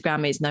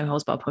Instagram is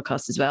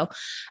noholesbarredpodcast as well.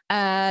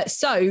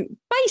 So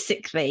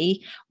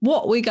basically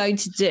what we're going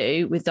to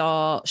do with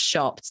our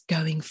shop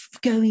going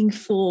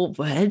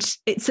forward,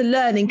 it's a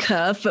learning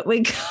curve, but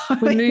we're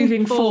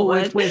moving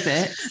forward with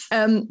it.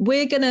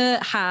 We're going to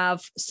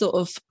have sort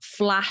of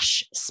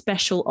flash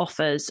special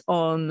offers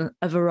on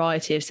a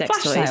variety of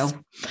sex toys.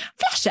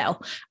 Flash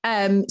sale.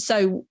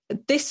 So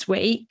this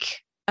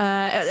week,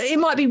 it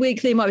might be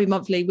weekly, it might be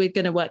monthly. We're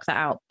going to work that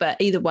out. But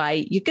either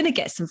way, you're going to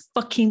get some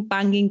fucking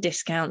banging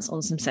discounts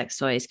on some sex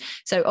toys.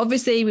 So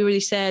obviously, we already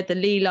said the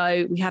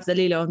Lilo, we have the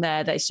Lilo on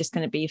there. That it's just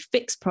going to be a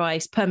fixed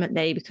price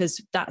permanently,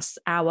 because that's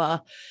our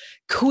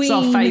queen. It's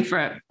our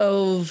favourite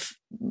of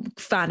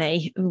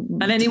Fanny.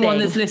 And anyone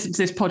that's listened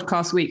to this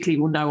podcast weekly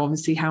will know,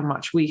 obviously, how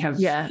much we have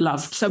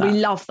loved. So we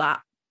love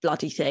that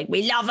bloody thing.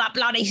 We love that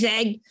bloody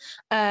thing.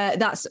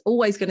 That's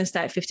always going to stay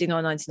at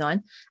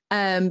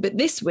 $59.99. But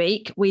this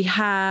week we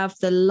have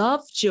the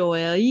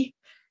Lovejoy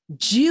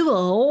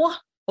Dual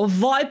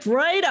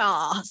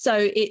Vibrator.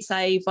 So it's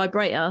a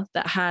vibrator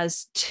that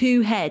has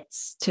two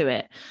heads to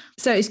it.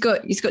 So it's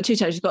got two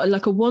touches. It's got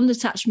like a wand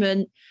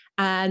attachment,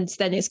 and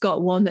then it's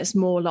got one that's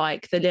more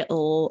like the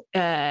little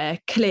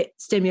clit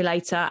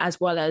stimulator, as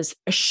well as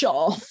a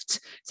shaft.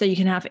 So you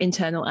can have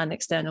internal and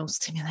external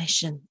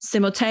stimulation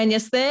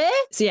simultaneously.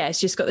 So yeah,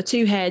 it's just got the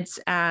two heads.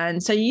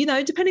 And so,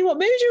 depending what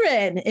mood you're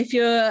in, if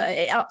you're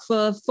up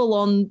for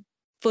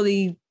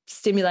fully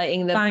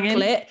stimulating the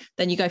clit,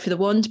 then you go for the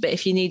wand. But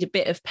if you need a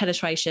bit of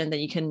penetration,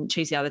 then you can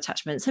choose the other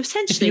attachment. So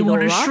essentially, if you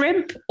want a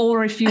shrimp,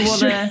 or if you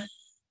want a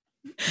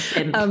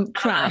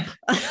crab.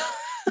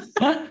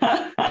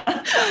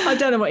 I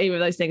don't know what either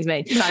of those things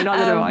mean. No,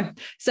 neither do I.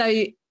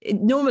 So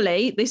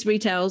normally this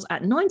retails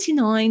at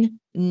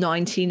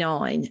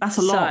 $99.99. That's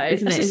a lot,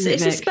 isn't it?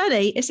 It's a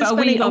spenny. It's a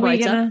spenny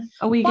vibrator.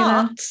 Are we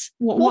gonna?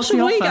 What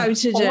are we going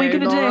to do? What are we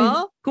going to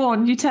do? Go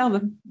on, you tell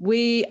them.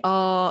 We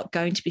are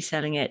going to be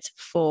selling it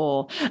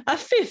for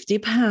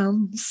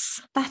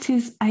 £50. That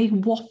is a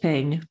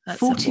whopping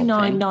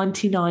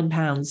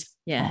 £49.99.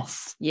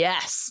 Yes.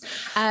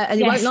 And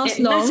it won't last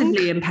long. It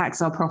massively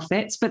impacts our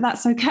profits, but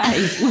that's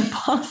okay. We're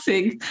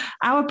passing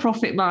our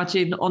profit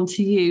margin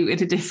onto you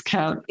at a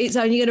discount. It's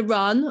only going to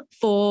run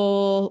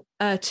for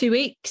 2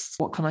 weeks.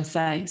 What can I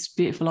say? It's a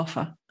beautiful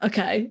offer.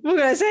 Okay, we're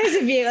going to say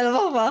it's a beautiful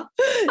offer.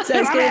 So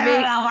it's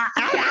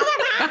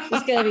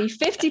going to be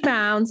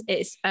 £50.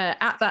 It's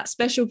at that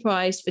special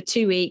price for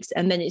 2 weeks,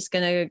 and then it's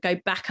going to go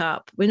back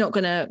up. We're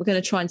going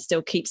to try and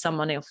still keep some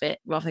money off it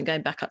rather than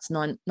going back up to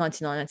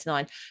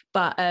 $99.99.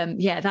 But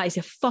that is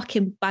a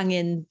fucking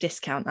banging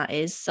discount. That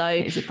is.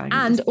 So,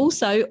 and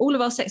also all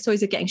of our sex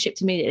toys are getting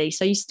shipped immediately,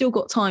 so you still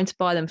got time to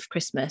buy them for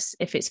Christmas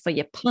if it's for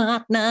your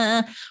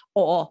partner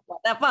or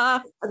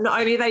whatever. Not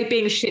only are they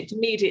being shipped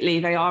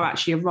immediately, they are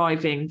actually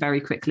arriving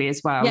very quickly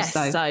as well. Yes, so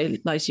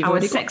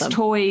our sex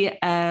toy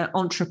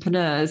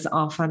entrepreneurs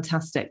are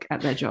fantastic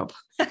at their job.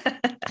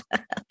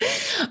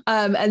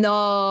 And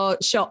our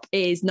shop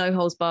is No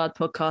Holes Barred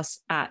Podcast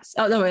that's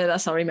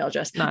our email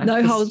address.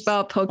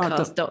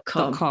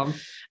 noholesbarredpodcast.com.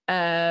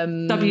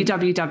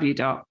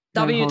 www.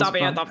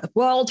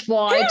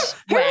 Worldwide.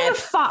 Who the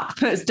fuck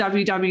puts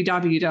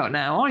www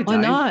now? I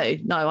don't. I know.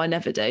 No, I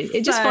never do.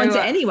 It just finds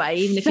it anyway,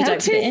 even if you don't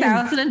put it in.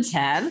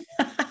 2010.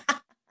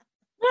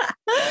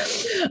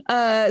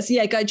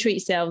 Go treat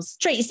yourselves.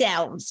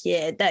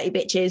 Yeah, dirty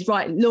bitches.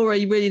 Right, Laura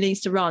really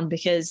needs to run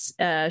because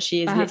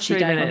she is literally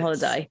going on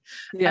holiday.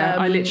 Yeah,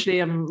 I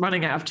literally am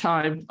running out of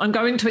time. I'm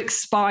going to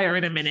expire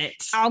in a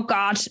minute. Oh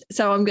God.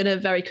 So I'm going to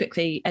very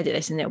quickly edit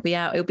this and it'll be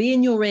out. It'll be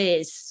in your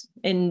ears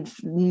in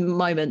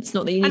moments.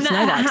 Not that you need to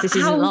know that, because this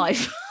isn't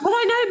live. Well,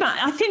 I know, but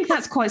I think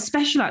that's quite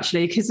special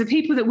actually, because the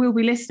people that will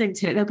be listening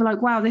to it, they'll be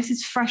like, wow, this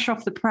is fresh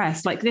off the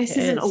press. Like this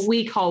isn't a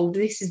week old.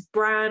 This is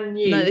brand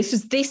new. No, this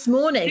was this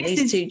morning.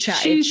 These two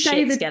chatted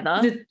shit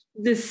together.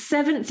 The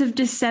 7th of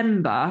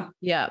December.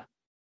 Yeah.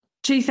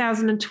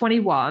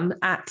 2021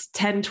 at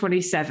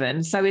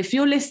 10:27. So if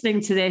you're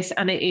listening to this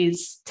and it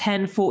is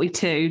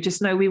 10:42,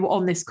 just know we were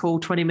on this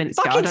call 20 minutes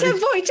ago. Fucking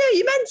 10:42,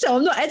 you mental.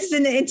 I'm not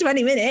editing it in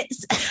 20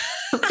 minutes.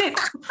 What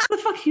the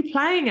fuck are you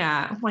playing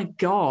at? Oh my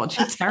God,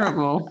 you're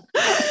terrible.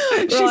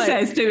 She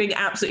says, doing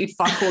absolutely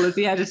fuck all of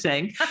the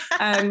editing.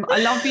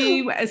 I love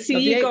you. See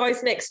you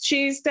guys next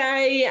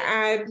Tuesday.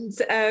 And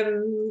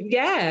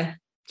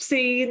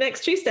see you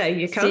next Tuesday,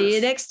 you cunts. See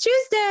you next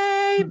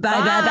Tuesday. Bye,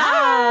 bye,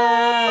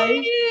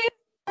 bye.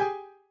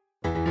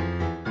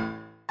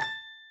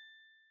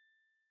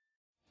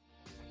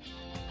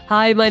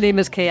 Hi, my name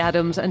is Kay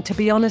Adams, and to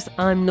be honest,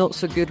 I'm not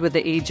so good with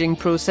the ageing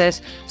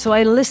process, so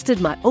I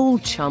enlisted my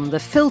old chum, the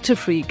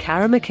filter-free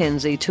Cara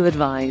McKenzie, to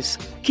advise.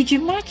 Could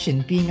you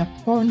imagine being a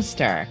porn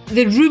star?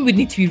 The room would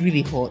need to be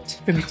really hot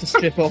for me to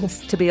strip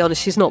off. To be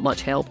honest, she's not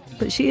much help,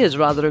 but she is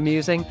rather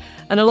amusing.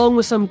 And along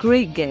with some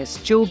great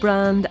guests, Joe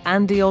Brand,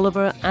 Andy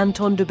Oliver,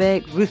 Anton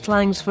Dubeck, Ruth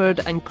Langsford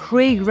and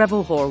Craig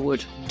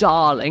Revel-Horwood,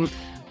 darling,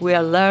 we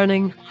are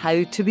learning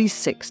how to be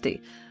 60.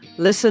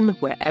 Listen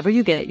wherever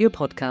you get your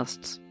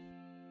podcasts.